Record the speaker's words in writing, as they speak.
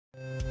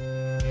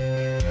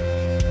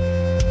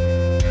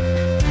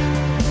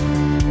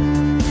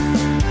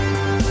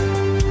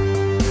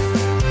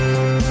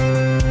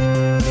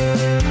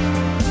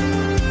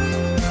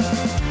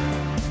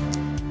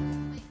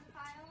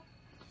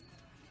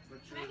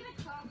get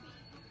a coffee?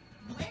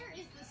 Where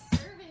is the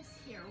service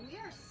here? We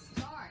are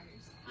stars.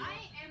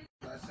 I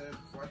said,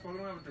 why don't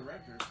we have a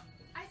director?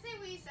 I say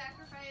we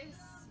sacrifice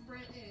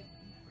Brennan?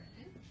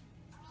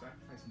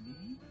 Sacrifice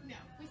me? No.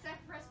 We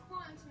sacrifice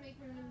Quan to make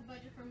room in the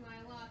budget for my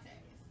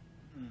lattes.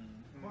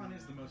 Quan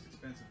is the most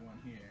expensive one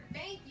here.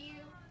 Thank you.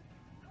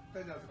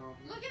 That doesn't help.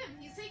 Look at him.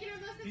 He's taking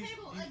up most of the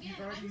table. Again, You've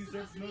already I'm supposed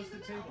usurped to be in most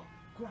the of the middle. table.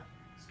 Quan,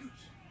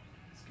 scooch.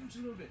 Scooch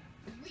a little bit.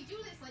 We do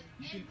this like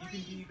You can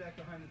be back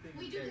behind the thing.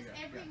 We do There this you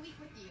go. every week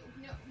with you.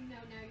 No,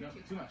 you're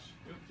Too much.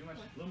 Too much.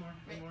 A little more.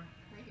 Right, more.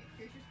 right here.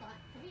 Here's your spot.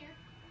 Come here.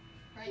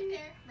 Right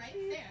there. Right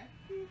there.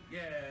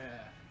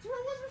 Yeah. That's where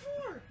it was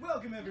before.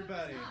 Welcome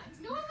everybody.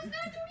 No, it was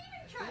not. Don't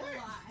even try to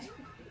lie.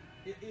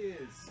 It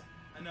is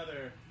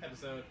another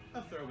episode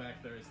of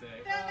Throwback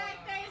Thursday.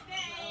 Throwback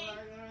Thursday.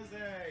 Throwback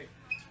Thursday.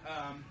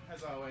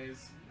 As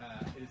always,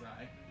 it is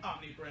I,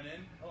 Omni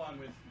Brennan, along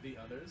with the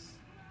others.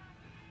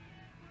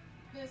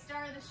 The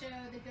star of the show,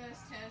 the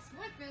ghost host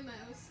with the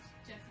most,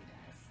 Jesse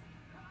does.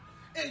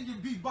 And your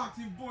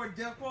beatboxing boy,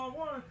 Defball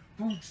 1.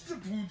 Yo,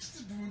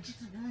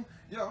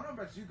 I don't know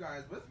about you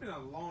guys, but it's been a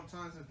long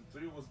time since the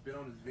three of us been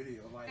on this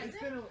video. Like,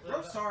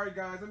 I'm sorry,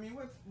 guys. I mean,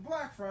 with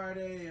Black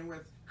Friday and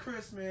with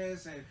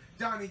Christmas and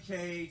Donny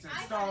Cates and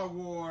Star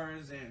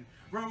Wars and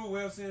Rebel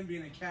Wilson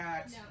being a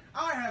cat,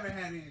 I haven't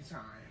had any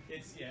time.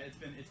 It's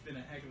been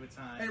a heck of a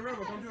time. Hey,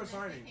 Rebel, come do a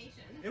signing.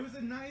 It was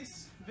a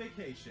nice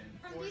vacation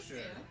for sure.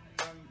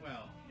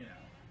 Well,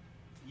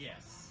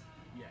 yes.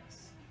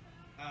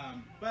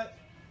 But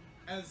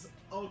as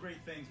all great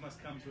things must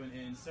come to an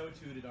end, so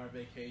too did our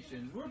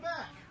vacations. We're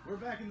back. We're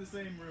back in the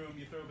same room.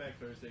 Your Throwback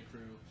Thursday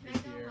crew is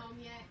Can I here. go home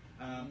yet?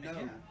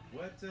 Yeah.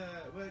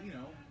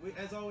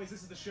 As always,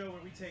 this is the show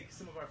where we take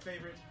some of our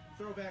favorite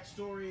throwback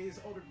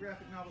stories, older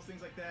graphic novels,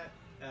 things like that,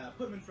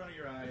 put them in front of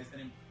your eyes,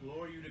 and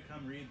implore you to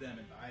come read them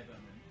and buy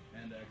them,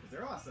 and because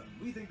they're awesome.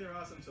 We think they're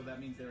awesome, so that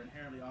means they're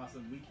inherently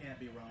awesome. We can't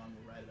be wrong.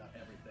 We're right about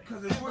everything.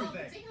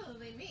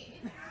 Particularly me.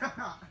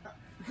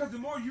 Because the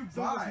more you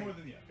Some of us buy, more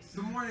than the others.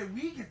 the more that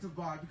we get to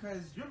buy,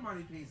 because your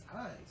money pays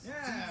us.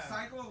 Yeah. See the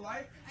cycle of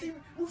life? See,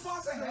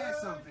 Mufasa had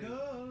something.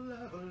 Absolutely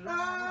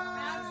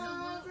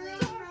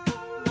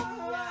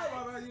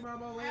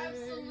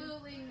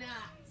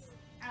not.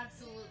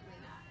 Absolutely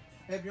not.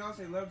 Hey,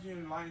 Beyonce loves you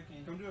in Lion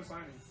King. Come do a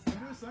signing. Come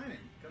do a signing.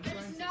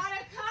 It's not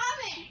a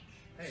comic!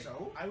 Hey,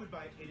 so? I would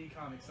buy any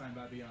comic signed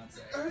by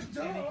Beyonce.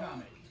 Duh. Any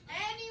comic.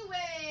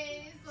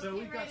 Anyways, let's So get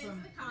we've right got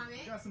into the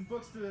comics. got some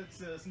books to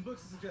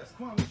suggest.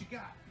 Quan, what you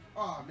got?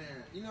 Oh,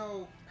 man. You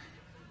know,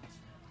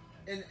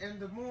 in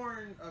the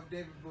morning of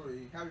David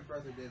Bowie, happy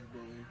birthday, David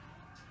Bowie.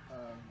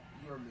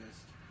 You are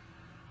missed.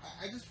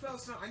 I just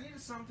felt I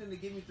needed something to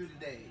get me through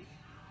the day.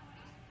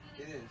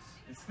 It is.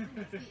 It's the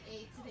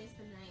 8th, today's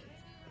the 9th.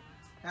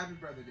 Happy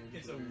birthday, David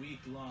It's Bowie. a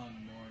week-long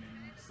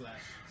mourning /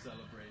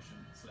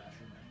 celebration /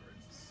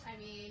 remembrance. I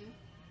mean,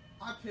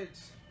 I picked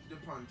The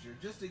Punisher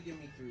just to get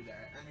me through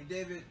that. I mean,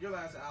 David, your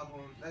last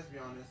album, let's be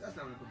honest, that's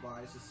not a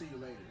goodbye. It's a see you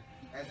later.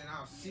 As in,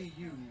 I'll see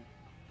you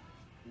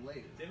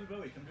later. David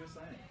Bowie, come do a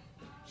signing.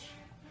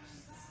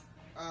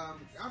 I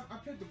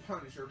picked The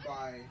Punisher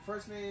by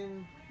first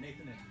name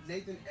Nathan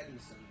Edmondson.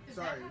 Edmondson. does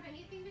Sorry. that have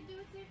anything to do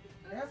with David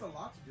Bowie? It has a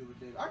lot to do with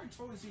David. I could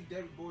totally see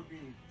David Bowie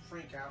being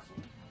Frank Castle.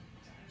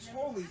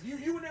 Totally.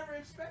 You would never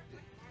expect it.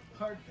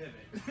 Hard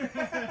pivot.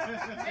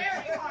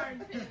 Very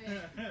hard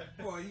pivot.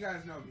 Well, you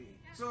guys know me.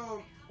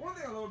 So, one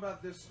thing I love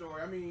about this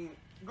story, I mean,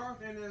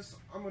 Garth Ennis,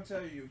 I'm going to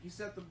tell you, he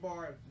set the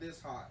bar this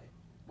high.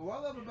 But what I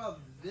love about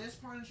this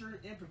Punisher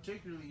in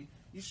particularly,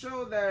 you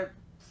show that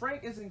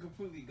Frank isn't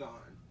completely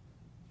gone.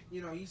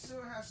 You know, he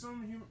still has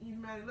some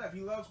humanity left.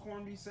 He loves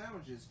corned beef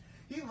sandwiches.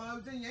 He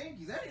loves the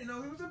Yankees. I didn't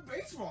know he was a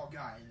baseball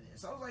guy in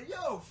this. I was like,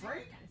 yo,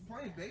 Frank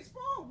playing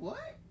baseball?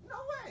 What? No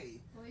way.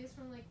 Well, he's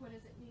from, like, what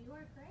is it, New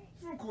York, right?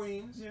 He's from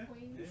Queens. Yeah.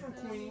 He's from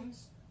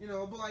Queens. You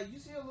know, but, like, you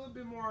see a little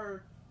bit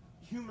more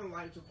human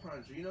life to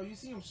Punisher. You know, you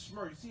see him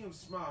smirk. You see him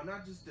smile.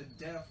 Not just the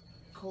deaf,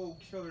 cold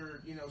killer,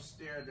 you know,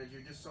 stare that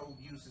you're just so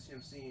used to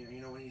him seeing.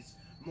 You know, when he's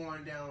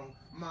mowing down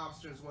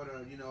mobsters with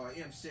a, you know, an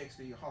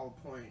M60 hollow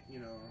point, you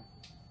know,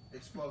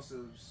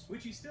 explosives.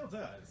 Which he still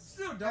does.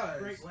 Still does. At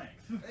great length.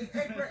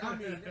 I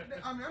mean,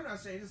 I'm not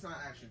saying it's not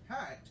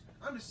action-packed.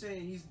 I'm just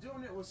saying he's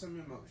doing it with some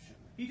emotion.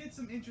 He did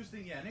some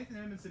interesting, Nathan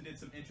Edmondson did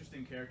some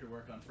interesting character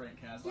work on Frank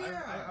Castle.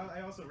 Yeah.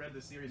 I also read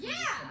the series when it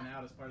was coming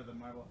out as part of the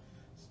Marvel.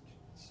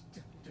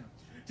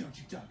 Don't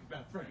you talk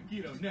about Frank,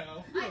 you don't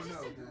know. I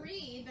just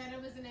agreed that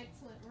it was an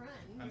excellent run.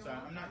 I'm sorry,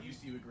 I'm not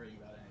used to you agreeing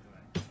about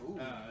anything. Ooh,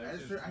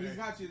 that's true. He's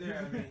got you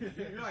there. I mean,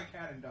 you're like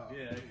cat and dog.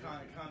 Yeah,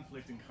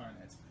 conflict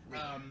incarnate.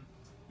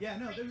 Yeah,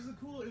 no, it was a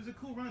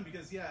cool run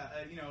because you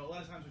know, a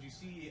lot of times what you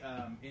see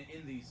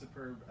in the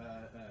superb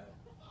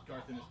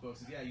Garth Ennis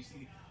books is you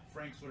see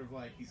Frank sort of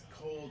like he's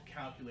cold,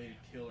 calculated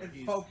killer.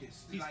 And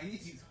focused. He's that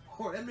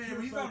man,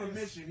 he's on a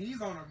mission.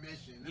 He's on a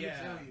mission. Let me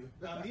tell you.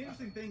 The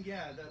interesting thing,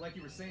 that like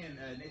you were saying,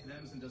 Nathan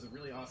Edmondson does a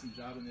really awesome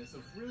job in this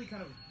of really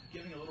kind of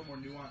giving a little more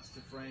nuance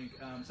to Frank.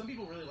 Some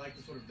people really like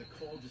the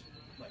cold, just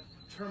like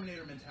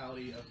Terminator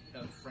mentality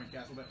of Frank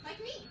Castle, but like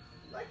me.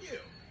 like you.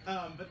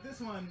 But this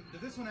one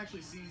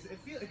actually sees it.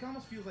 It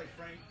almost feels like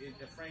Frank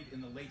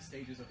in the late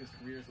stages of his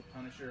career as the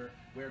Punisher,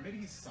 where maybe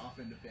he's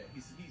softened a bit.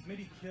 He's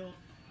maybe killed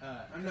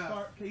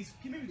he's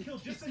maybe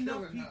killed just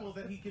enough people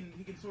that he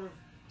can sort of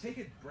take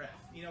a breath.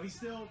 You know, he's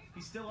still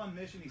on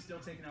mission. He's still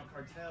taking out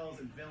cartels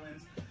and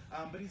villains.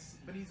 But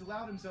he's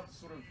allowed himself to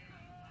sort of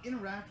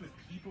interact with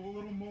people a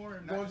little more.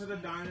 And go to the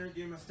diner,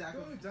 give him a stack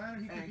of Go to the diner.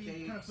 He can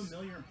be kind of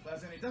familiar and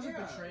pleasant. It doesn't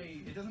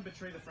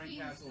betray the Frank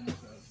Castle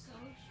mythos.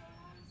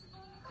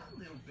 A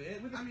little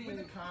bit with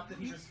a cop that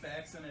he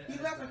respects and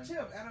he left a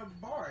tip at a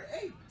bar.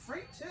 Hey,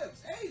 Frank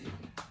tips. Hey,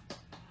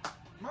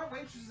 my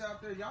waitresses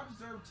out there, y'all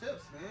deserve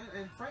tips, man,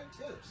 and Frank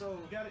tips. So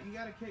he's got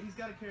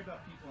to care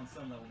about people on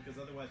some level, because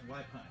otherwise,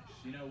 why punish?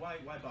 You know, why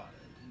bother?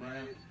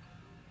 Right.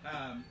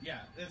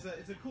 Yeah, it's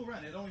a cool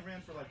run. It only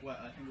ran for like what?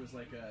 I think it was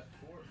like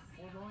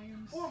four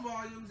volumes. 4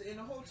 volumes, and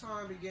the whole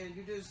time again,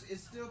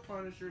 it's still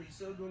Punisher. He's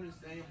still doing his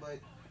thing, but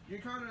you're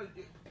kind of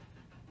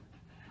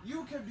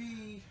you can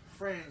be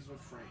friends with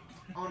Frank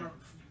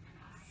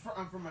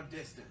from a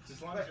distance,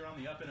 as long as you're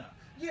on the up and up.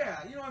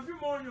 Yeah, you know, if you're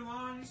mowing your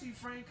lawn, you see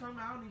Frank come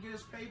out and get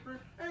his paper.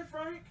 Hey,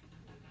 Frank,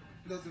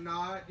 does a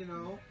nod, you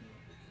know.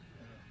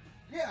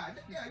 Yeah,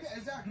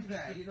 exactly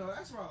that. You know,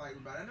 that's what I like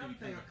about it. Another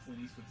thing, a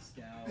Clint Eastwood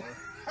scowl,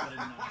 but a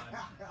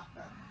nod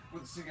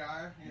with a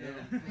cigar. You know,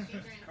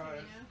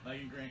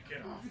 like Grant,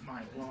 get off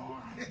my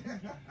lawn,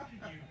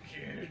 you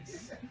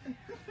kids.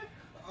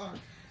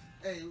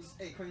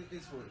 Hey, Clint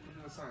Eastwood,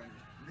 put a sign.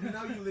 You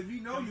know you live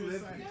here.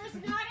 There's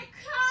not a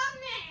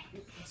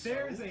comic.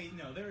 There's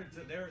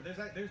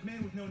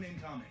Man with No Name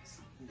comics.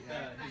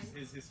 Yeah.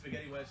 His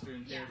spaghetti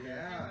western. Yeah.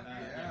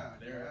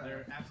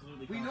 They're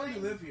absolutely. We know you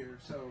live here,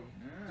 so.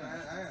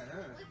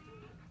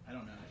 I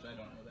don't know. Actually, I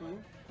don't know that. Who?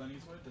 Clint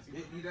Eastwood? Does he?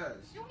 He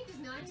does. No, he does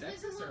not. In He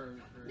lives Texas in or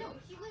No,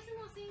 he lives in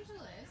Los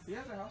Angeles. He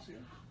has a house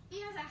here.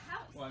 He has a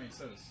house. Well, I mean,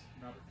 so does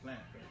Robert Plant.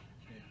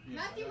 But,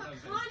 Matthew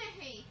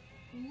McConaughey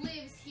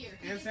lives here.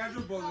 And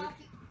Sandra Bullock.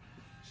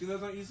 She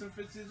lives on Eastern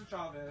Fitzgerald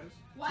Chavez.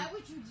 Why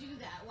would you do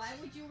that? Why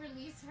would you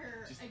release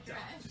her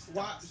address?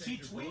 Why she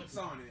tweets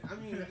on it? I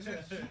mean,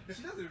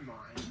 she doesn't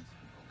mind.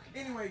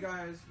 Anyway,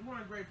 guys, we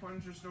want a great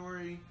Punisher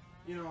story.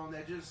 You know,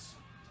 that just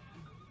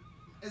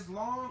is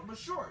long but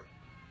short,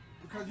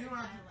 because you don't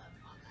have to.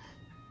 On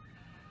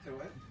that. Say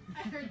what?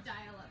 I heard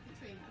dial-up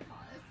between the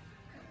pause.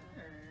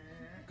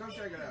 Come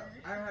check it out.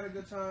 I had a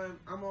good time.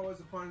 I'm always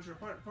a Punisher.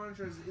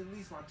 Punisher is at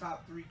least my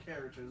top 3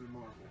 characters in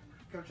Marvel.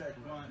 Come check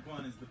him out.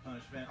 Guan is the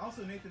Punish fan.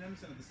 Also, Nathan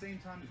Emerson at the same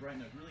time is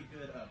writing a really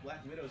good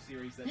Black Widow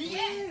series. That he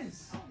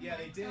is! Oh yeah,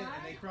 they did, God.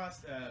 and they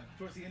crossed,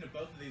 towards the end of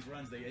both of these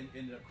runs, they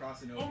ended up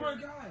crossing over. Oh my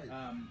God!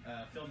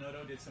 Phil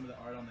Noto did some of the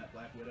art on that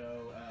Black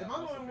Widow. Am I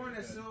the only one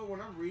that still, when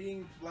I'm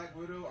reading Black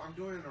Widow, I'm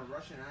doing it in a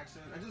Russian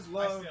accent? I just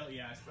love...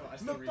 I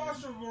still read it.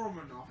 Natasha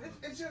Romanoff.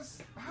 It's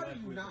just, how do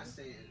you not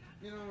say it?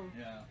 You know?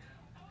 Yeah.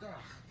 Ugh.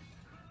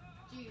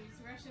 Jews,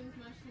 Russians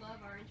must love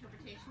our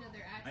interpretation of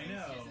their accents I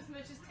know. just as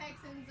much as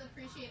Texans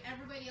appreciate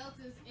everybody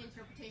else's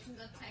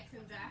interpretations of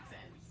Texans'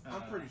 accents.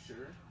 I'm pretty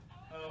sure.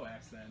 Oh,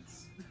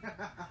 accents.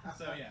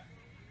 So yeah,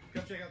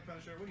 come check out the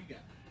Punisher. What do you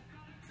got?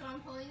 So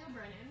I'm pulling a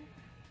Brennan.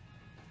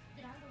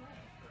 Get out of the way.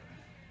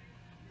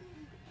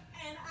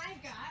 And I've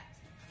got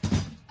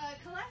a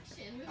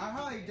collection. I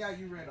highly doubt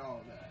you read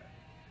all of that.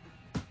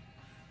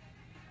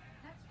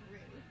 That's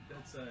rude.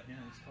 That's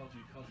yeah, I just called you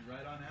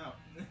right on out.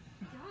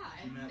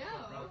 God, Matt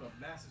no. brought up a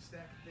massive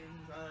stack of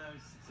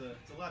things.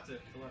 It's a lot to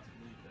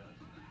believe though.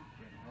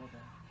 Yeah, all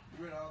that.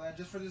 You read all that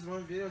just for this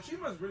one video? She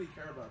must really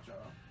care about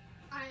y'all.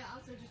 I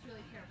also just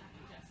really care about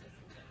injustice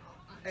in general.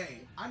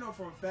 Hey, I know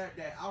for a fact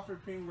that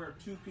Alfred Penguin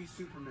 2-piece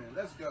Superman.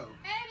 Let's go.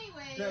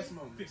 Anyways, Best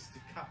moment.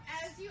 Fisticuffs.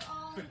 as you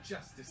all... For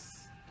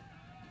justice.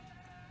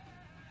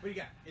 What do you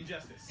got?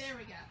 Injustice. There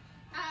we go.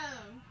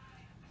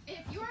 If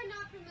you are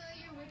not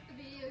familiar with the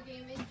video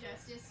game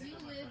Injustice, you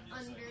live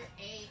under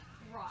a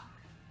rock.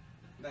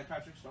 That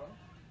Patrick Star?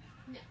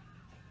 No.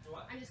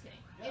 What? I'm just kidding.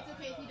 It's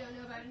okay if you don't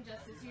know about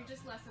Injustice. You're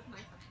just less of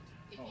my friend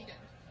if you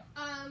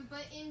don't.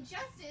 But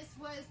Injustice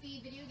was the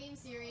video game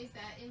series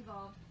that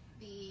involved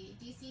the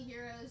DC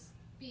heroes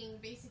being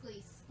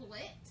basically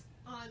split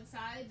on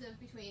sides of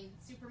between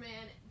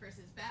Superman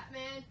versus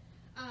Batman.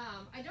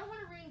 I don't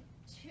want to ruin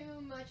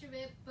too much of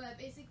it, but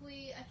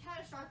basically a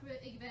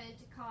catastrophic event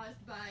caused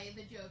by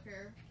the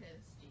Joker,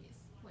 because, geez,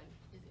 when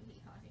isn't he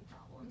causing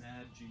problems?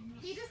 Mad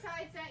genius. He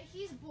decides that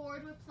he's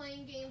bored with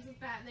playing games with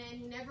Batman.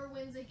 He never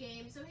wins a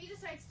game, so he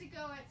decides to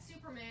go at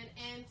Superman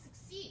and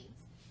succeeds.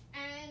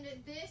 And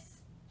this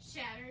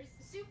shatters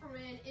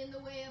Superman in the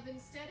way of,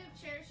 instead of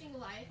cherishing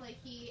life like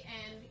he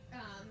and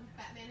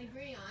Batman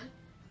agree on,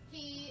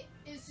 he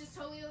is just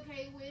totally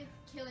okay with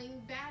killing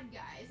bad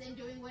guys and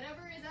doing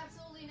whatever is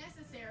absolutely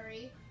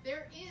necessary.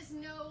 There is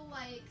no,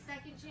 like,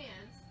 second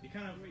chance. He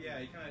kind of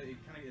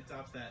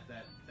adopts that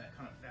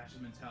kind of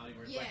fascist mentality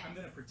where it's like, I'm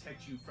gonna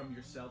protect you from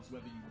yourselves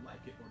whether you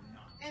like it or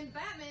not. And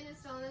Batman is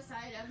still on the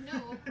side of, no,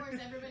 of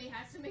course everybody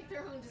has to make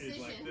their own decision.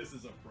 He's like, this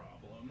is a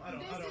problem.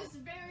 This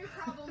is very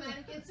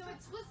problematic, and so it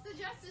splits the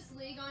Justice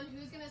League on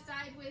who's gonna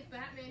side with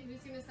Batman,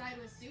 who's gonna side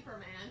with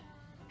Superman,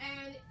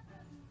 and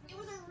it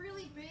was a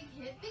really big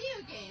hit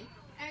video game,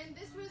 and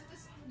this was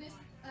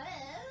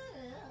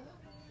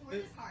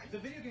word is hard. The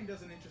video game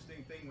does an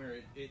interesting thing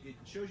where it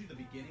shows you the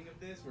beginning of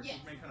this, where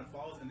Superman kind of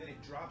falls, and then it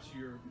drops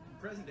your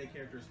present-day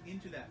characters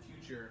into that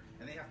future,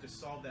 and they have to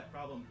solve that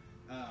problem.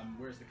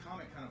 Whereas the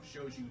comic kind of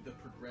shows you the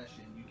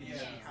progression. You can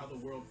see how the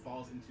world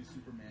falls into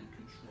Superman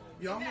control.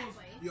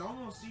 You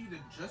almost see the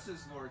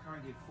Justice Lord kind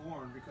of get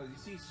formed, because you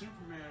see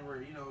Superman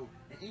where, you know,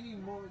 at any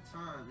moment in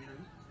time, you know,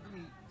 I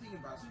mean, think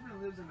about it,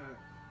 Superman lives in a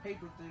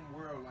paper-thin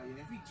world, like, and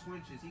if he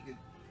twinges, he could,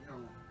 you know,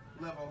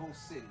 level a whole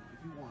city if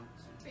he wanted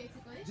to.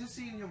 Basically. Just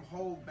seeing him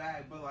hold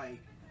back, but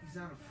like, he's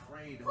not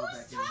afraid to hold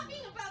back. Who's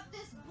talking about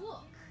this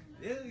book?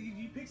 Yeah,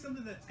 you pick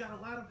something that's got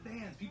a lot of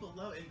fans. People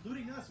love it,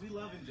 including us. We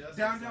love Injustice.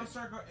 Down,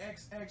 circle,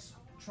 XX,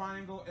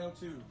 triangle,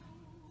 L2.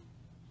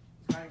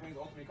 Skywing's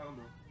ultimate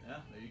combo.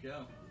 Yeah, there you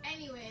go.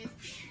 Anyways,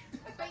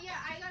 but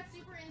yeah, I got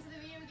super into the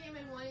video game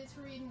and wanted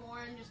to read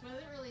more, and just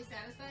wasn't really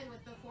satisfied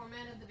with the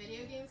format of the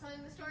video game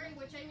telling the story.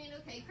 Which, I mean,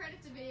 okay, credit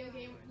to video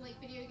game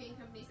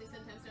companies. They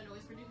sometimes don't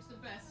always produce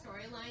the best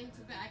storyline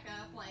to back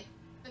up like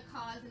the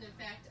cause and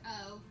effect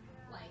of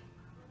like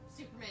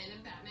Superman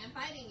and Batman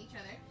fighting each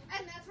other,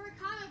 and that's where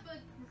comic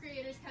book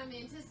creators come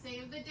in to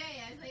save the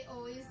day, as they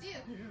always do.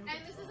 And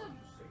this is a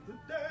save the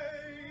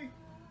day.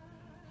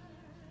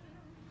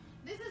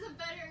 This is a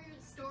better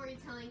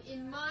storytelling,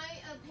 in my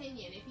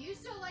opinion. If you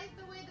still like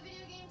the way the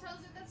video game tells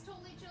it, that's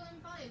totally chill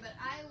and fine. But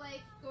I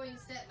like going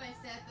step by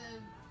step of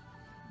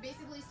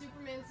basically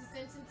Superman's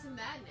descent into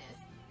madness.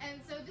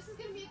 And so this is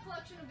going to be a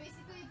collection of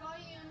basically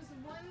volumes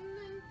 1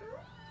 and 3.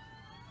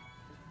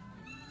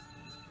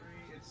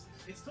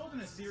 It's told in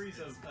a series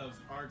of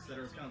arcs that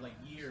are kind of like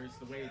years,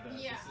 the way the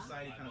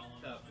society kind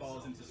of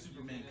falls into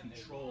Superman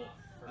control.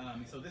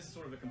 So this is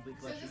sort of a complete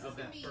collection of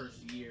that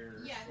first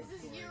year. Yeah,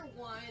 this is year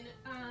 1,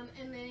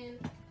 and then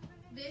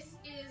this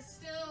is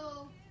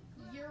still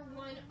year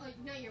 1.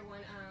 Not year 1.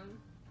 Oh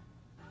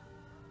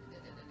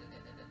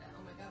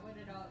my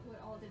God,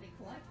 what all did it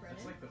collect, Brennan?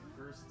 It's like the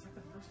first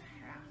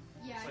half.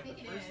 Yeah, it's I think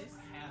it is. First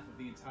half of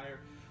the entire.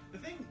 The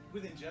thing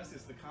with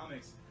Injustice, the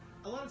comics.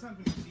 A lot of times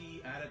when you see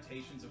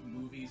adaptations of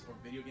movies or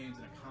video games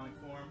in a comic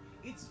form,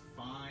 it's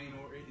fine,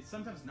 or it's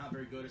sometimes not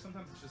very good, or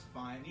sometimes it's just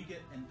fine. You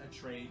get a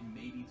trade,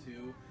 maybe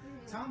two.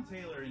 Tom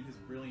Taylor, in his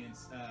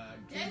brilliance,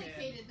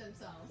 dedicated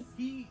themselves.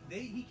 He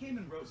came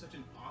and wrote such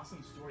an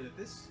awesome story that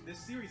this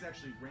series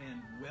actually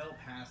ran well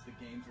past the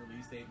game's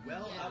release date,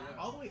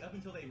 all the way up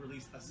until they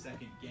released a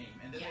second game,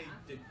 and then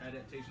they did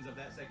adaptations of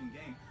that second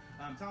game.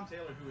 Tom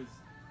Taylor, who is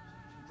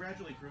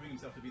gradually proving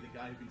himself to be the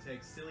guy who can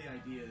take silly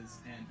ideas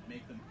and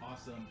make them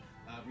awesome.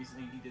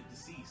 Recently he did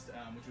Deceased,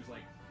 which was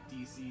like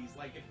DC's,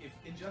 like if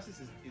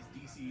Injustice is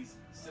DC's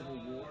Civil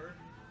War,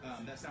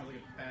 that sounds like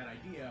a bad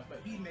idea,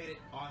 but he made it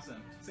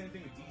awesome. Same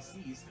thing with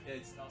DC's,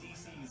 it's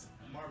DC's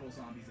Marvel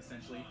Zombies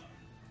essentially.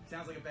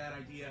 Sounds like a bad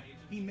idea.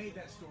 He made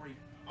that story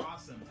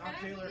awesome. Tom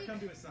Taylor, come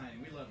to a signing.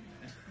 We love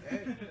you,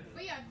 man.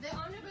 But yeah, the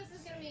omnibus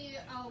is going to be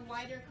a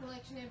wider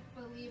collection, I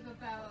believe,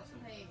 about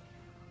like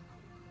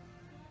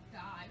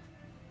God.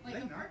 Like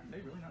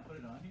they really not put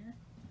it on here?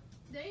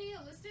 They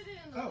listed it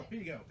in the... Oh, here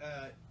you go.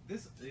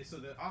 So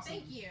the awesome...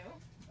 Thank you.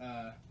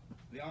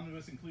 The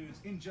omnibus includes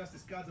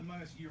Injustice, Gods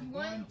Among Us, year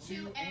 1,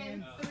 2,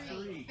 and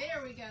 3.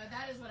 There we go.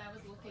 That is what I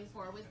was looking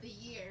for, was the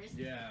years.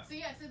 Yeah. So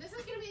yeah, so this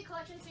is going to be a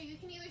collection, so you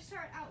can either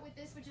start out with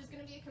this, which is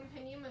going to be a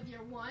compendium of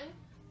year 1,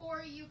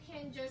 or you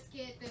can just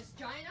get this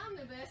giant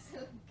omnibus.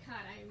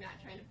 God, I'm not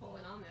trying to pull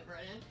an omnibus,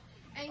 Brennan.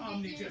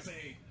 And get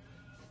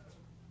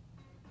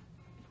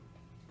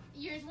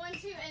years 1,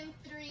 2, and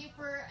 3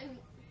 for a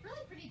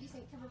really pretty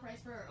decent cover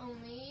price for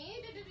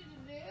only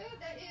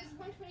that is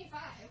 $125.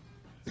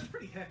 It's a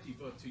pretty hefty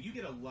book too. You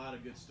get a lot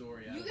of good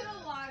story out of it. You get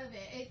a lot of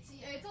it.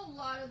 It's a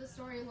lot of the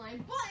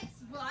storyline, but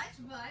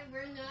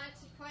we're not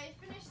quite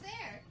finished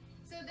there.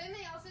 So then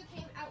they also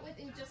came out with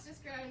Injustice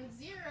Ground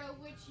Zero,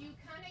 which you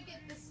kind of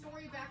get the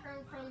story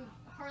background from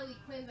Harley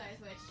Quinn's eyes,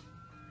 which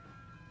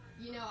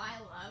you know I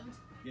loved.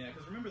 Yeah,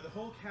 because remember, the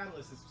whole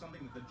catalyst is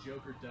something that the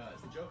Joker does.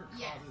 The Joker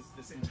causes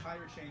this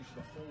entire change to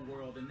the whole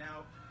world, and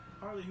now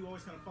Harley, who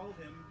always kind of followed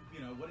him,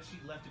 you know, what is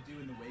she left to do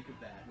in the wake of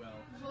that?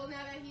 Well,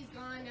 now that he's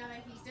gone, now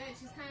that he's dead,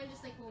 she's kind of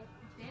just like, well,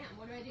 damn,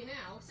 what do I do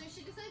now? So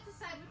she decides to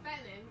side with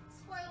Batman.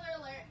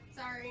 Spoiler alert,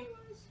 sorry.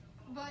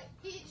 But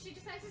she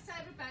decides to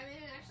side with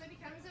Batman and actually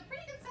becomes a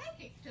pretty good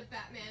sidekick to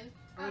Batman.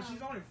 She's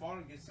only fought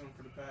against him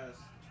for the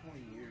past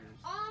 20 years.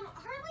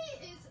 Harley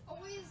is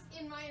always,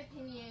 in my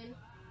opinion,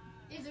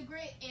 is a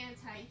great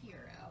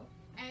anti-hero,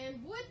 and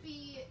would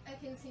be a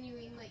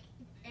continuing, like,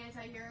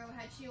 anti-hero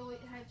had she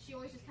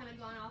always just kind of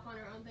gone off on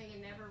her own thing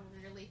and never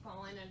really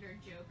fallen under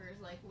Joker's,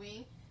 like,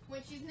 wing. When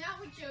she's not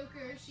with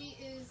Joker, she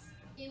is,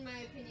 in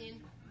my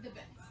opinion, the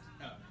best.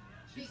 Oh.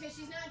 Because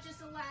she's not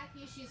just a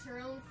lackey, she's her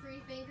own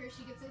free thinker,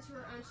 she gets into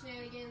her own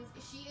shenanigans.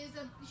 She's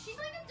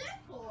like a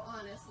Deadpool,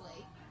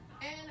 honestly.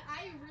 And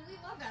I really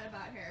love that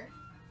about her.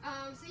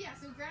 So yeah,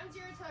 so Ground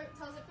Zero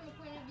tells it from the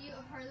point of view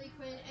of Harley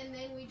Quinn, and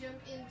then we jump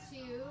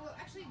into,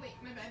 actually wait,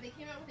 my bad, they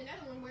came out with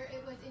another one where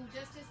it was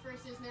Injustice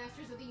versus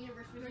Masters of the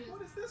Universe, which Like, is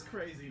what is this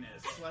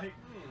craziness? Like,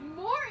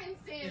 more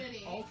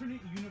insanity. an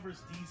alternate universe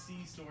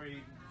DC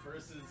story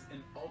versus an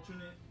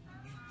alternate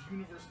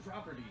universe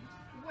property.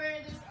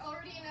 Where there's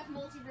already enough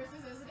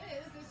multiverses as it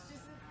is, it's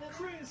just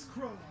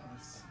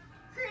Crisscross.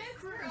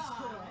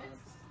 crisscross.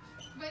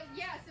 But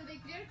yeah, so they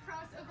did a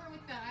crossover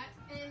with that,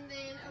 and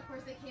then of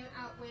course they came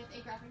out with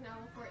a graphic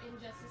novel for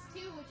Injustice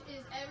 2, which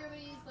is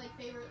everybody's like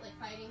favorite like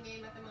fighting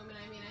game at the moment.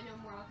 I mean, I know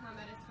Mortal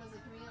Kombat is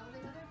supposedly coming out with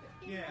another.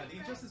 Yeah, the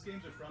Injustice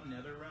games are from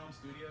NetherRealm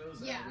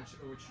Studios, Yeah.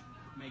 which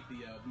make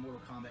the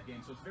Mortal Kombat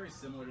games. So it's very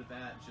similar to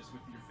that, just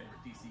with your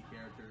favorite DC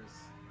characters.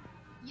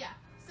 Yeah.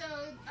 So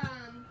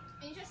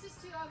Injustice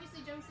 2 obviously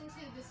jumps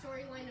into the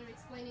storyline of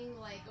explaining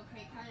like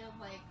okay, kind of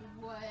like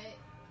what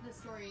the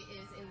story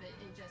is in the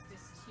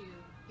Injustice 2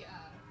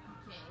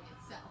 game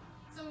itself.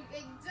 So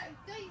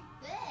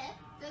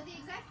does the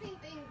exact same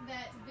thing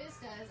that this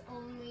does,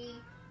 only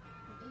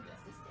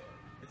Injustice did.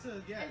 It's a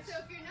And so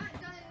if you're not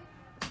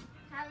done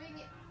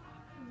having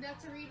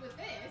enough to read with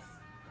this,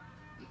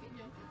 you can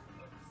jump into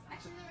this.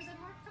 Actually, there was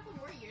a couple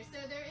more years, so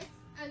there is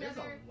There's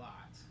another. a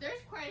lot.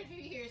 There's quite a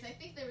few years. I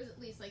think there was at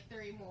least like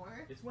 30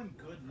 more. It's one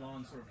good,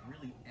 long, sort of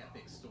really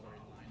epic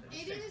storyline that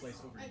just It takes is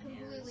place over a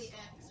completely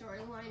years. epic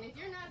storyline. If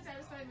you're not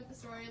satisfied with the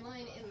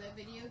storyline in the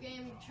video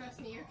game, trust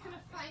me, you're gonna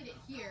find it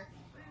here.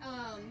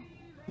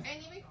 And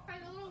you may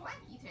find a little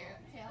wacky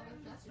tale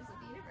with Masters of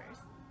the Universe.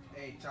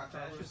 Hey,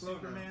 Cha-Cha Fascist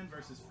slogan. Superman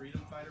versus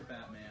Freedom Fighter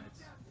Batman.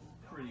 It's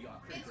pretty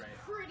It's great.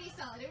 pretty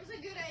solid. It was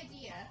a good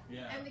idea.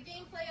 Yeah. And the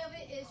gameplay of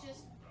it is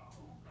just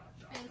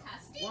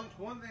fantastic.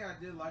 One thing I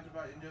did like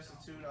about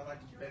Injustice 2 that I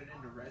liked better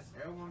than the rest,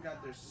 everyone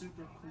got their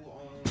super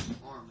cool own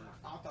armor.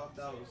 I thought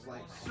that was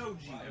like so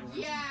G.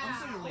 Yeah. I'm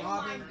seeing Oh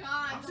Robin. my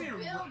god, I'm the seeing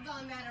builds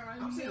on that are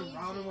I'm amazing. seeing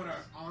Robin with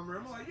her armor.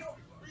 I'm like,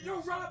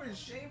 yo, Robin,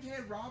 shaved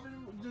head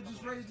Robin,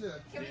 just ready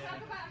to. Can we talk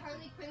about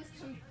Harley Quinn's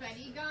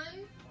confetti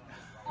gun?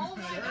 Oh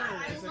my Sure,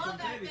 god, I it's a love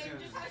that confetti thing.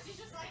 gun. Just how she's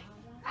just like,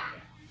 ah.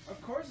 Of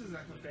course, it's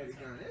a confetti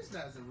gun. It's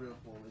not some real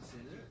bullets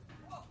in it.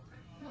 Well,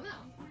 no.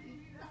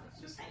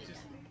 Just Confetti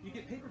gun. you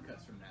get paper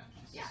cuts from that.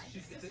 Yeah,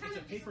 it's it's a kind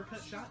of paper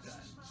just- cut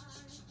shotgun.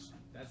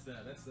 That's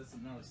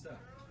some gnarly stuff.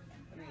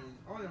 I mean,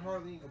 only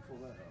Harleen can pull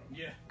that off.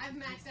 Yeah. I've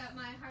maxed out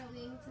my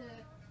Harleen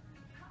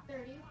to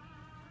 30.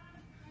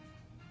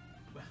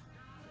 Well,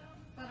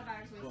 A lot of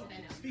hours wasted, Well,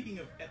 I know. speaking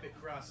of epic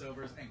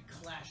crossovers and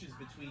clashes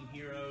between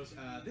heroes,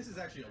 this is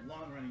actually a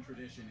long-running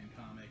tradition in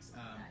comics,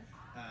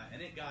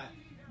 and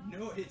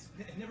it's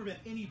never been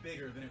any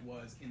bigger than it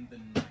was in the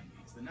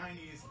 90s. The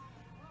 90s,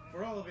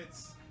 for all of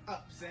its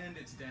ups and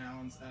its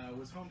downs,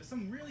 was home to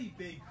some really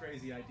big,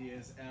 crazy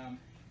ideas, and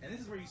this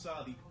is where you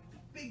saw the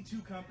big two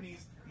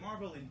companies,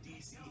 Marvel and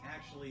DC,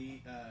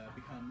 actually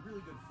become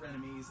really good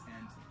frenemies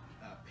and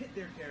pit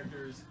their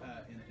characters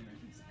in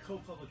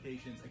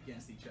co-publications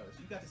against each other. So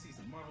you got to see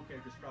some Marvel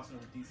characters crossing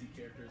over DC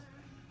characters.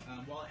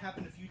 While it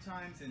happened a few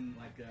times in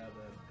like the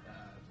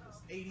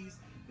 80s,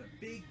 the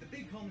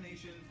big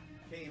culmination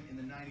came in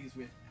the 90s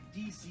with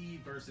DC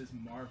versus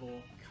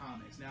Marvel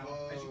comics. Now,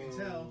 as you can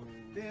tell,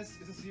 this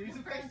is a series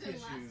of First fake and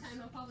issues. last time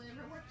they'll probably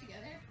ever work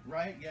together.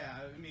 Right? Yeah.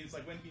 I mean, it's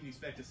like, when can you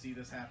expect to see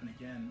this happen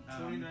again?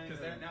 Because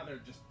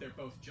they're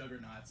both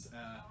juggernauts.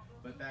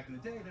 But back in the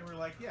day, they were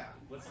like, yeah,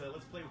 let's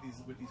play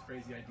with these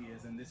crazy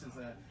ideas. And this is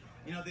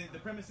the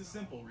premise is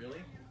simple,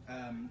 really.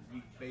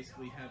 You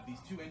basically have these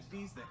two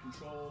entities that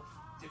control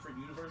different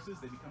universes.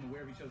 They become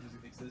aware of each other's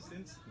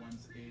existence.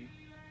 One's a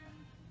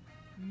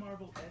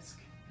Marvel-esque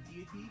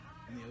deity,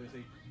 and the other's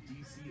a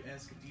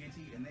DC-esque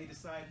deity. And they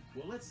decide,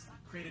 well, let's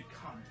create a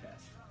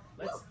contest.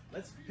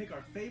 Let's pick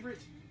our favorite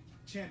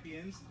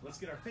champions. Let's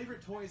get our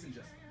favorite toys and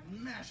just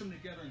mash them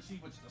together and see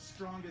which the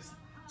strongest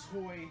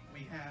toy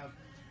we have.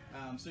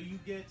 So you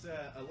get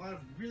a lot of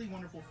really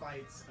wonderful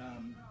fights.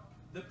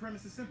 The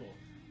premise is simple.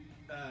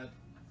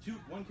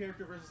 One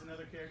character versus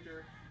another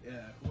character.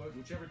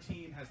 Whichever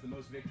team has the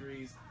most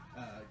victories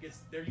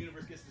their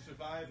universe gets to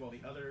survive, while the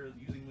other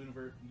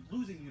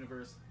losing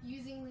universe.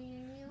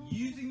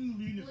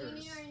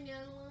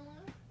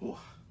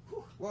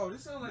 Whoa,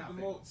 this sounds like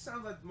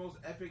the most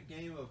epic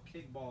game of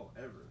kickball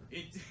ever.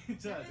 It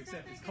does,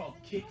 except it's called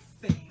Kick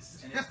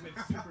Face, and it's with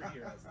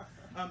superheroes.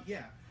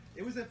 Yeah.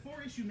 It was a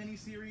 4-issue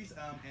miniseries,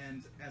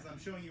 and as I'm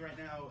showing you right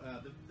now,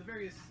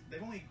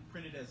 they've only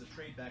printed as a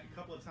trade back a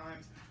couple of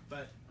times,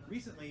 but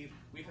recently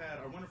we've had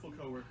our wonderful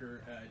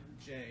coworker,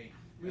 Jay.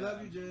 We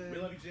love you, Jay. We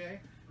love you, Jay.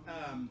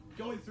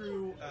 Going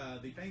through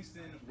the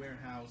Bankston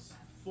warehouse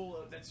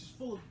that's just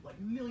full of like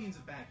millions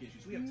of back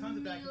issues. We have tons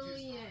of back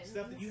issues,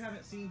 stuff that you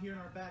haven't seen here in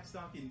our back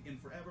stock in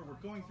forever. We're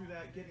going through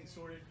that, getting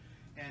sorted,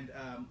 and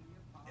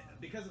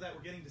because of that,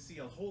 we're getting to see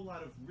a whole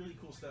lot of really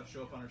cool stuff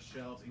show up on our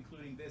shelves,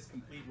 including this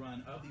complete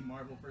run of the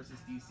Marvel vs.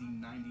 DC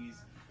 90s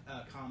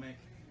comic.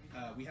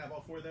 We have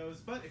all 4 of those,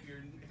 but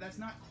if that's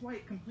not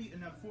quite complete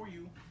enough for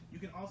you, you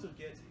can also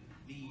get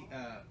the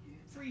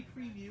free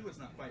preview. It's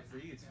not quite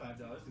free, it's $5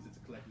 because it's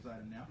a collector's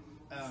item now.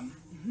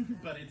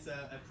 But it's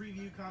a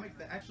preview comic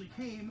that actually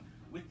came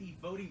with the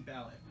voting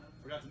ballot.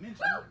 Forgot to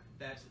mention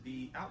that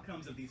the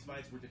outcomes of these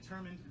fights were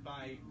determined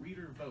by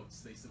reader votes.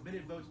 They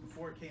submitted votes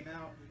before it came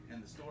out,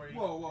 and the story.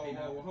 Hold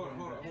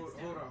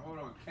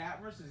on.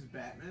 Cat versus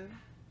Batman.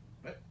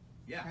 What?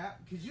 Yeah. Cat?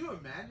 Could you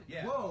imagine?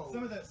 Yeah. Whoa.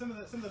 Some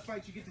of the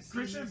fights you get to see.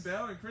 Christian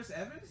Bale and Chris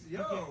Evans.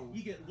 Yo.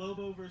 You get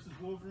Lobo versus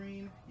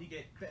Wolverine. You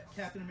get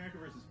Captain America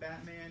versus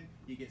Batman.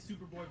 You get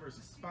Superboy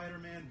versus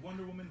Spider-Man.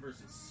 Wonder Woman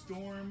versus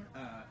Storm.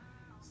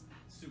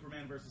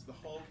 Superman versus the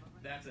Hulk.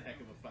 That's a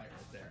heck of a fight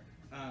right there.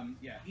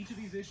 Yeah, each of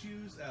these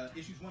issues,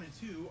 issues 1 and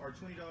 2, are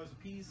 $20 a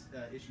piece.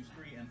 Issues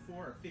 3 and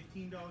 4 are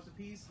 $15 a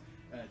piece.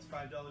 It's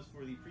 $5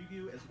 for the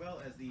preview, as well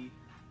as the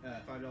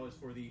 $5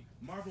 for the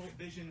Marvel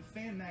Vision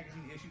fan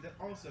magazine issue that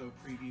also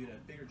previewed a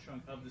bigger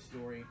chunk of the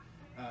story.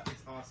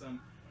 It's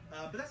awesome.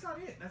 But that's not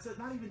it. That's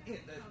not even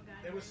it.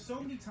 There was so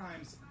many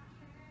times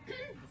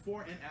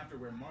before and after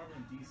where Marvel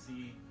and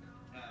DC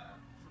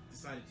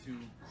decided to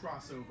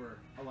cross over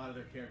a lot of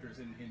their characters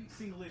in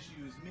single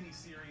issues,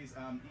 mini-series.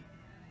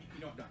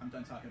 You know, I'm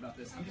done talking about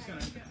this. I'm just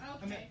gonna.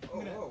 Okay.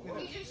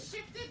 We just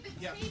shifted the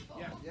table.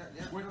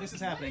 Yeah. This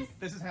is happening.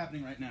 This is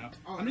happening right now.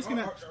 I'm just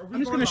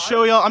gonna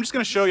show y'all. I'm just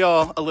gonna show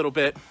y'all a little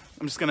bit.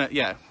 I'm just gonna.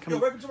 Yeah. Yo,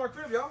 welcome to my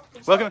crib, y'all.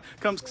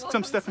 Come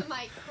step in. To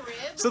my crib.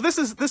 So this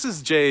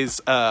is Jay's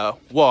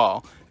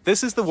wall.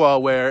 This is the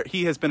wall where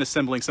he has been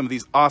assembling some of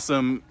these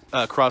awesome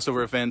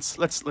crossover events.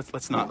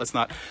 Let's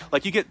not.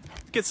 Like you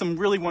get some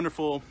really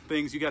wonderful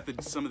things. You got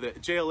some of the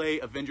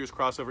JLA Avengers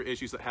crossover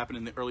issues that happened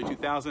in the early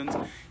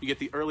 2000s. You get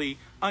the early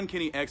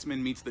Uncanny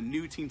X-Men meets the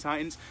new Teen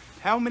Titans.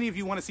 How many of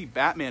you want to see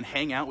Batman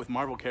hang out with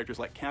Marvel characters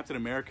like Captain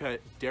America,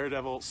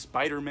 Daredevil,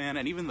 Spider-Man,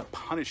 and even the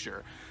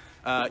Punisher?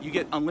 You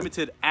get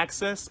unlimited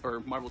access, or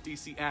Marvel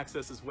DC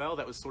access as well.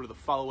 That was sort of the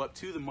follow-up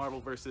to the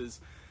Marvel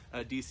versus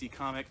DC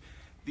comic.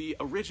 The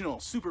original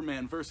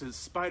Superman versus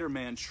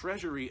Spider-Man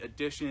Treasury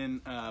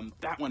Edition.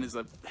 That one is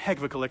a heck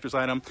of a collector's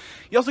item.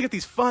 You also get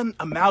these fun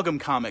amalgam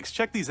comics.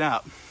 Check these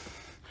out.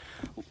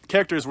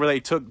 Characters where they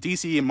took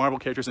DC and Marvel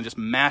characters and just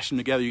mashed them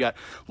together. You got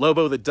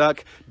Lobo the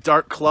Duck,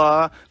 Dark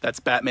Claw, that's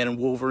Batman and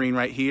Wolverine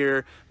right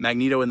here,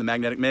 Magneto and the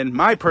Magnetic Men.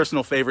 My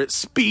personal favorite,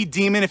 Speed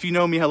Demon. If you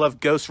know me, I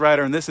love Ghost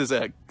Rider, and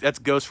that's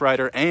Ghost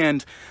Rider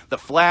and the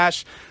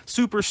Flash.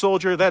 Super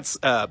Soldier, that's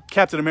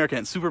Captain America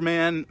and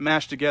Superman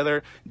mashed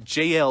together.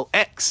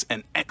 JLX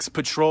and X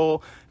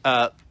Patrol.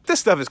 This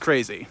stuff is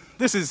crazy.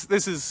 This is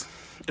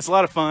it's a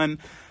lot of fun.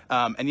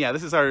 And yeah,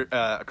 this is our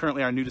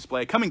currently our new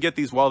display. Come and get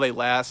these while they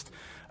last.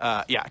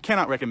 Yeah, I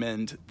cannot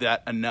recommend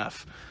that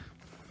enough.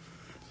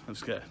 I'm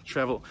just gonna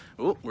travel.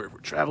 Oh, we're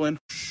traveling.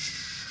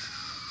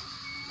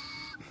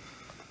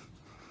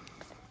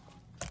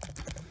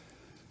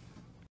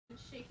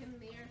 Shaking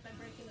the earth by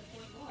breaking the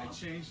fourth wall. I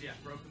changed, yeah,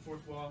 broke the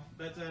fourth wall.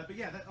 But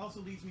yeah, that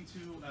also leads me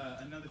to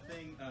another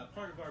thing.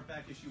 Part of our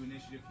back issue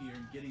initiative here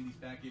and getting these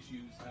back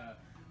issues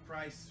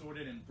priced,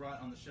 sorted, and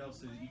brought on the shelf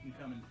so that you can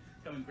come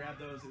and grab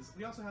those.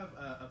 We also have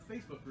a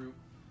Facebook group.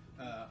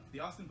 The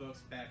Austin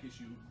Books back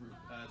issue group.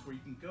 It's where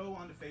you can go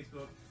onto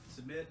Facebook,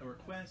 submit a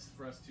request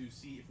for us to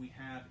see if we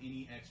have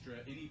any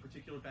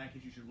particular back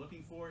issues you're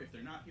looking for. If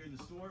they're not here in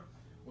the store,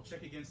 we'll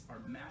check against our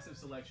massive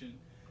selection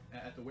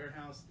at the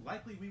warehouse.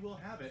 Likely we will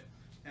have it,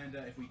 and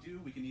if we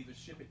do, we can either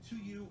ship it to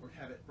you or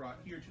have it brought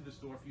here to the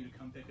store for you to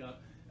come pick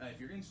up.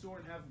 If you're in store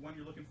and have one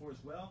you're looking for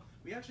as well,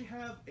 we actually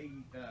have a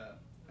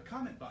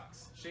comment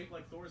box shaped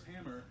like Thor's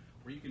hammer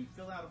where you can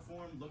fill out a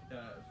form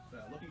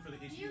looking for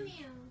the issue.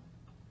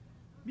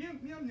 Meow,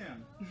 meow, meow.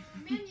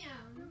 Meow,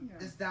 meow.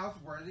 Is Dallas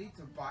worthy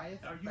to buy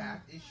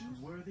back issues?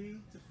 Worthy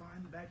to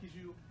find the back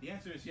issue? The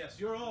answer is yes.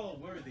 You're all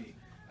worthy.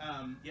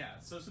 Yeah.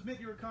 So submit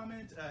your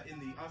comment in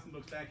the Austin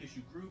Books back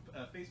issue group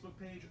Facebook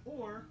page,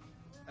 or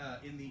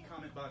in the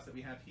comment box that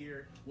we have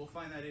here. We'll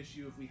find that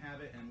issue if we have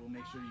it, and we'll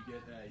make sure you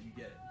get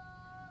it.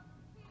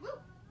 Woo!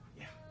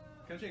 Yeah.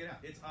 Come check it out.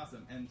 It's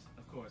awesome, and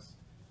of course,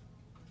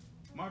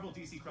 Marvel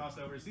DC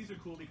crossovers. These are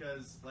cool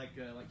because, like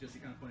Jesse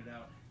kind of pointed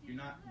out, you're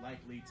not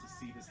likely to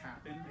see this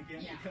happen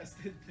again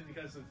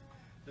because of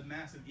the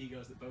massive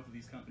egos that both of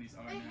these companies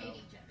are they now. They hate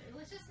each other.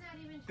 Let's just not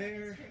even try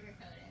to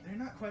sugarcoat it. They're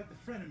not quite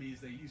the frenemies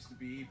they used to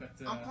be, but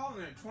I'm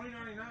calling it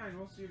 $20.99.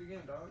 We'll see it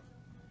again, dog.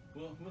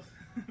 Well,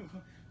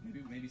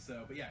 maybe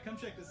so. But yeah, come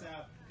check this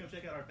out. Come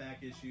check out our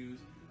back issues.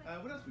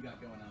 What else we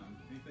got going on?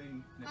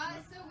 Anything next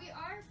month? So we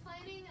are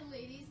planning a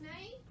ladies'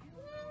 night.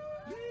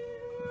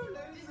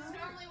 This is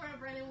normally where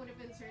Brennan would have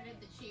inserted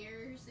the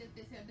cheers if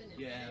this had been an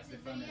edited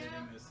if I'm video.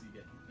 editing this, you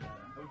get.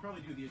 I would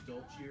probably do the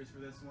adult cheers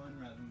for this one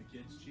rather than the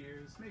kids'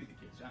 cheers. Maybe the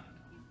kids. I don't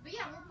know. But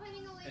yeah, we're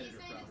planning a ladies'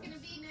 night. It's going to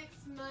be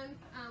next month.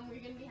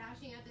 We're going to be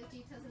hashing out those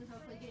details and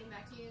hopefully getting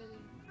back to you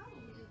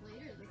probably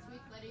later this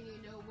week, letting you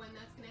know when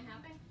that's going to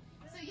happen.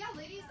 So yeah,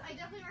 ladies, I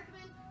definitely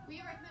recommend.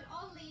 We recommend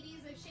all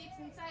ladies of shapes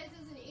and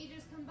sizes and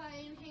ages come by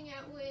and hang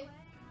out with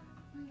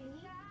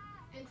me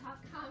and talk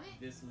comics.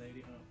 This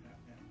lady. Oh, yeah.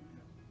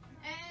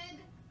 And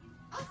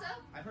also,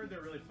 I heard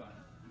they're really fun.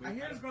 I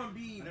hear it's going to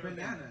be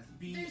bananas.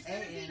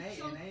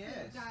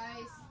 B-A-N-A-N-A-S.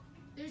 Guys.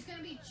 There's going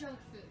to be junk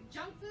food.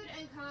 Junk food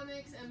and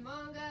comics and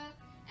manga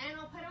And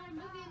I'll put on a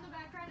movie in the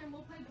background, and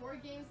we'll play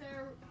board games that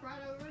are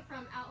brought over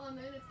from Outlaw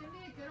Moon. It's gonna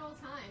be a good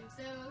old time.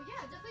 So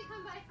yeah, definitely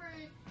come by for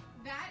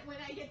that when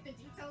I get the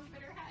details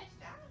better hashed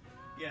out.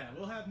 Yeah,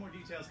 we'll have more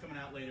details coming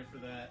out later for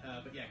that.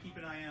 But yeah, keep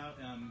an eye out.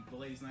 The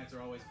ladies' nights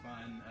are always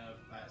fun.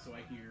 So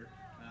I hear.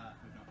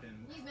 I've not been.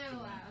 He's not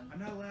allowed. I'm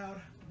not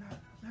allowed. I'm not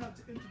allowed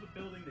to enter the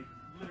building. They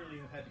literally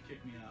have had to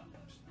kick me out,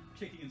 just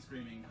kicking and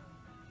screaming.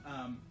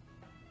 No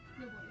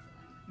boys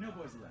allowed. No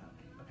boys allowed,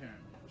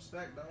 apparently.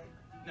 Respect, dog.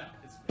 No,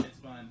 it's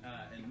fun,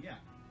 and yeah,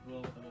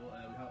 we'll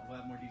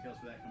have more details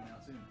for that coming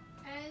out soon.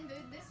 And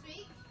this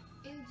week,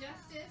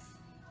 Injustice,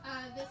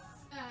 this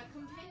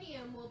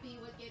compendium will be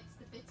what gets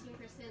the 15%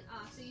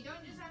 off. So you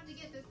don't just have to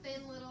get this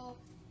thin little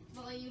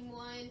Volume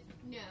 1.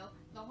 No,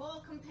 the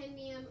whole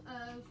compendium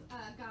of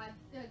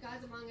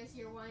Gods Among Us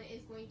Year 1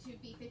 is going to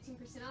be 15%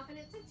 off,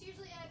 and it sits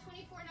usually at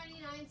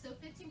 $24.99. So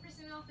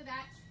 15% off of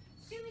that.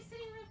 It's gonna be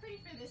sitting real pretty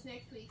for this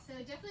next week. So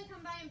definitely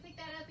come by and pick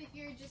that up if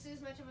you're just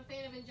as much of a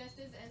fan of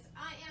Injustice as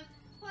I am.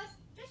 Plus,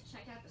 just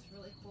check out this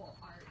really cool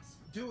art.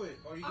 Do it,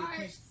 or you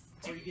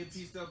get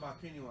pieced up by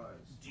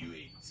Pennywise. Do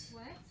it.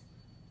 What?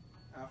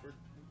 Alfred.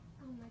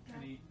 Oh my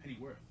god.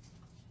 Pennyworth.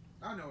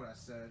 I know what I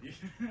said.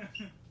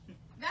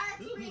 That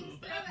brings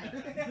Throwback.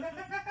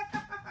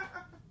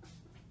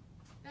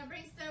 That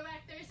brings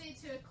Throwback Thursday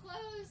to a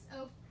close.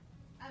 Oh,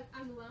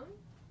 I'm alone.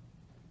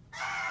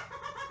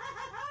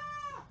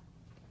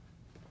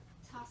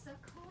 Toss a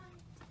coin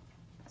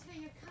to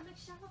your comic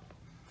shop.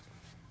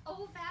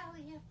 Oh,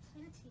 Valley of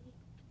Plenty.